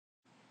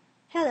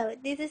Hello,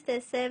 this is the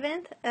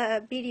seventh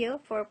video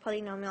for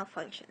polynomial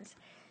functions.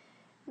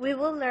 We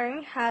will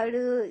learn how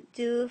to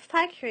do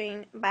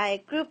factoring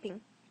by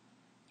grouping.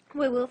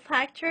 We will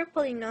factor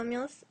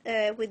polynomials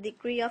with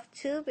degree of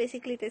 2,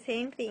 basically the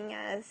same thing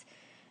as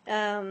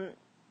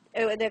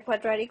the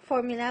quadratic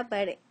formula,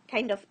 but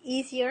kind of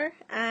easier.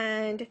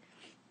 And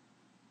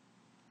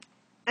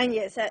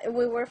yes,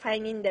 we were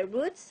finding the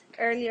roots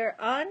earlier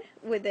on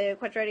with the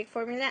quadratic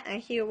formula,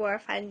 and here we are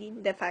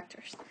finding the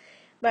factors.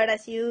 But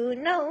as you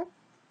know,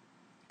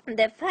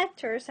 the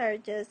factors are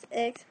just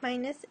x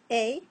minus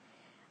a,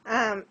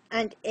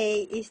 and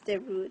a is the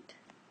root,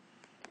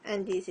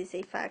 and this is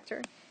a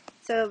factor.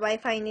 So by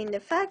finding the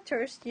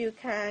factors, you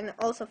can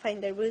also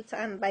find the roots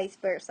and vice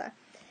versa.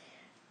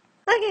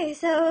 Okay,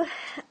 so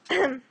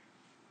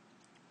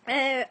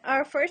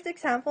our first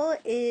example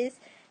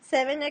is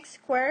 7x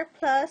squared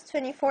plus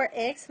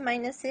 24x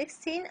minus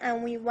 16,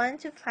 and we want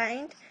to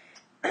find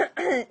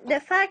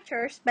the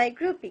factors by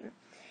grouping.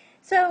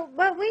 So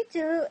what we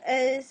do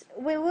is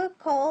we will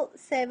call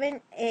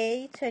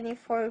 7a,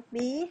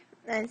 24b,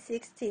 and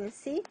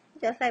 16c,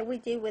 just like we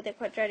did with the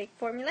quadratic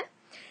formula.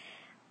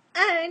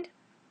 And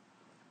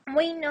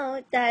we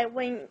know that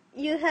when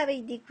you have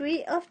a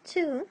degree of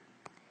 2,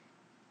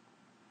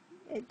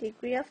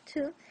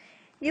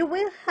 you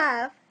will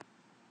have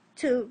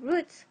 2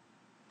 roots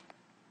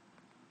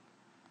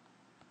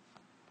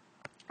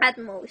at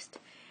most.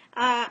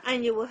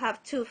 And you will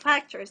have 2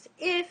 factors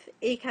if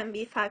it can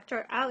be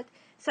factored out.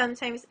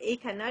 Sometimes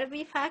it cannot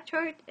be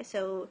factored,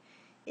 so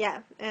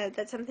yeah,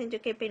 that's something to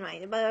keep in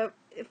mind. But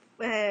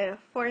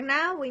for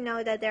now, we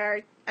know that there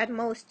are at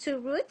most 2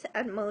 roots,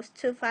 at most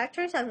 2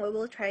 factors, and we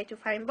will try to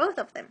find both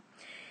of them.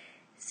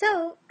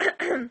 So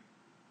we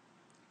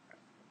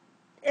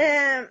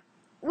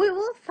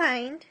will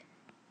find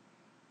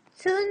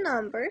 2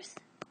 numbers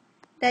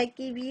that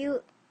give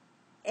you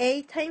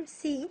a times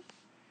c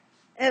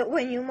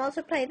when you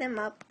multiply them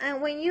up,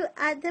 and when you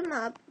add them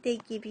up, they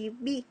give you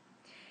b.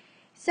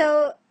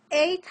 So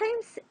a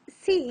times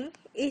c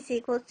is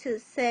equal to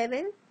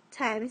 7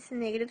 times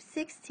negative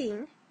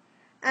 16,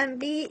 and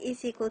b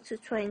is equal to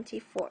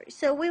 24.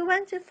 So we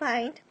want to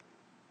find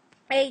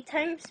a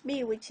times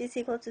b, which is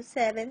equal to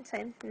 7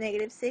 times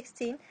negative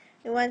 16.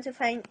 We want to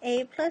find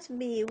a plus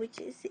b, which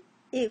is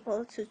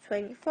equal to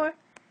 24.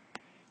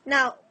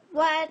 Now,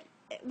 what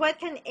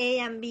can a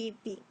and b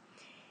be?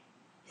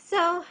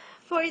 So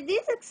for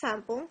this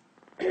example,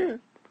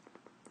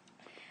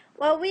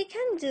 what we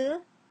can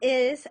do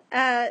is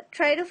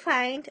try to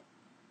find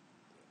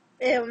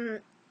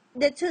the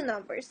 2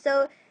 numbers.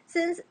 So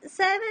since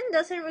 7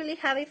 doesn't really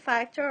have a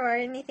factor or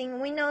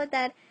anything, we know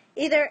that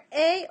either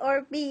a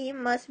or b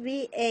must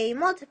be a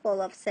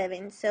multiple of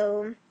 7.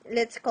 So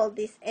let's call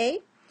this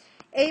a.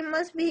 A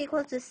must be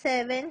equal to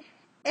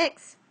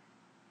 7x.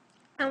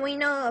 And we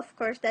know, of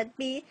course, that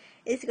b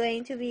is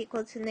going to be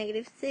equal to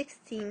negative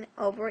 16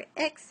 over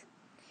x.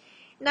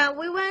 Now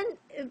we want,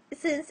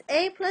 since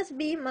a plus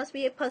b must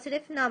be a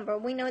positive number,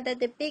 we know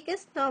that the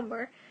biggest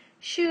number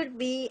should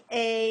be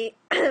it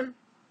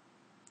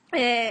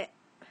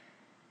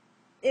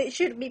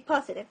should be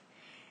positive.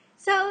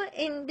 So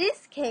in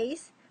this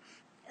case,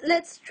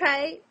 let's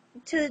try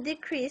to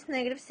decrease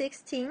negative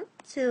 16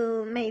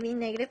 to maybe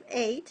negative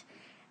 8,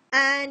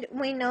 and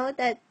we know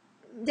that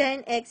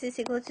then x is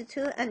equal to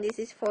 2, and this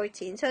is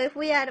 14. So if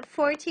we add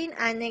 14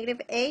 and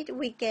negative 8,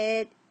 we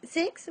get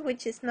 6,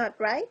 which is not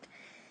right.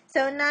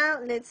 So now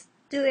let's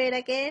do it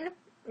again.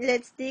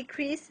 Let's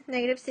decrease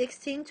negative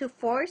 16 to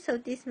 4. So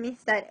this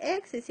means that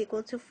x is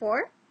equal to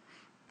 4.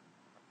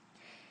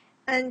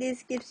 And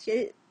this gives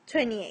you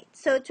 28.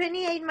 So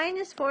 28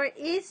 minus 4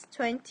 is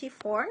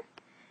 24,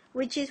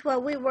 which is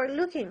what we were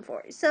looking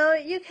for. So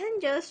you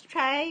can just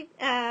try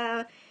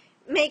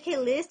make a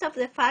list of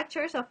the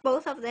factors of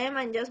both of them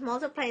and just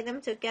multiply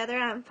them together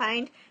and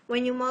find,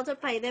 when you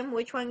multiply them,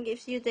 which one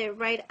gives you the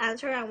right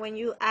answer, and when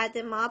you add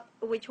them up,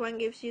 which one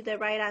gives you the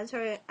right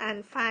answer,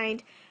 and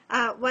find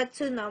what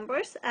 2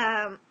 numbers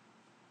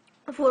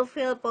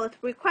fulfill both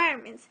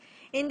requirements.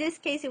 In this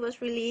case, it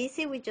was really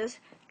easy. We just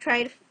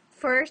tried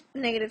first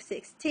negative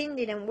 16,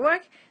 didn't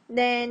work,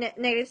 then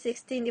negative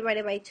 16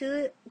 divided by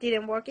 2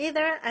 didn't work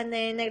either, and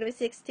then negative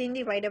 16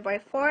 divided by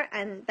 4,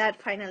 and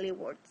that finally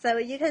worked. So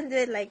you can do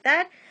it like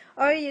that,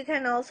 or you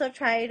can also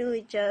try to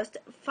just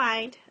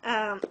find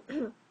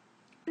the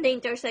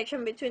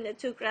intersection between the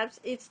 2 graphs.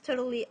 It's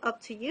totally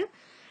up to you,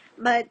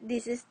 but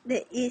this is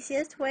the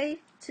easiest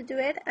way to do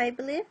it, I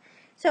believe.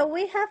 So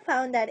we have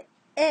found that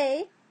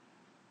a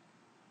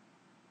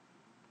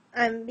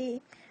and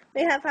b,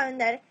 we have found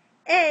that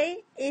a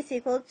is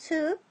equal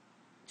to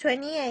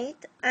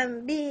 28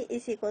 and b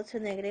is equal to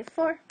negative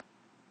 4.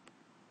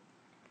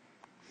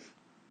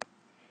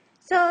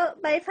 So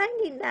by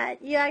finding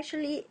that, you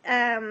actually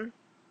can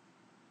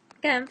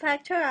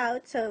factor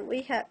out. So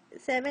we have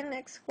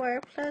 7x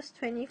squared plus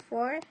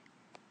 24x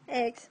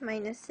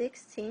minus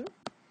 16.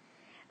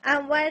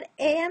 And what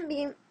a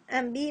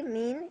and b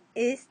mean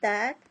is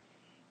that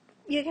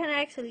you can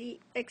actually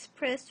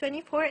express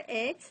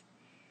 24x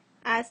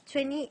as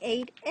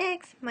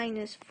 28x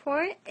minus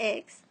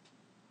 4x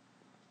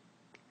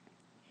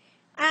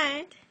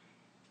And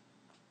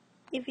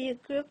if you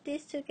group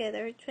this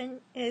together,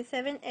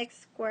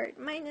 7x squared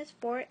minus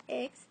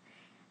 4x,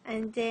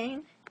 and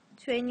then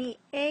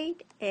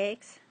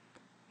 28x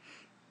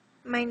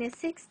minus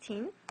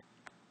 16,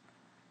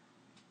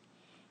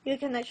 you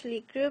can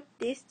actually group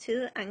these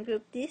two and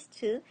group these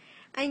two,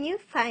 and you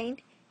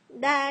find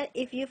that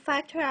if you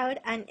factor out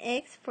an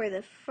x for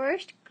the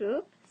first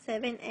group,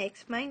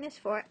 7x minus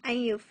 4,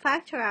 and you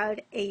factor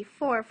out a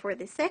 4 for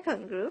the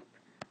second group,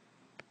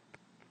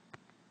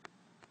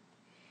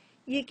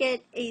 you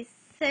get a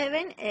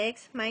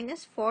 7x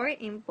minus 4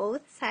 in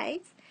both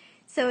sides.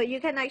 So you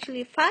can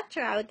actually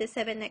factor out the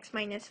 7x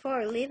minus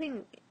 4,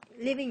 leaving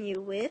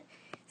you with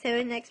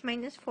 7x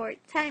minus 4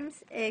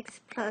 times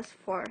x plus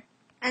 4.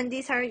 And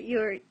these are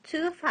your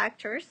two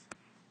factors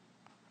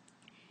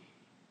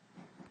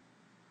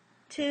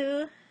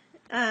to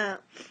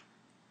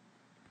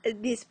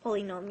this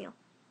polynomial.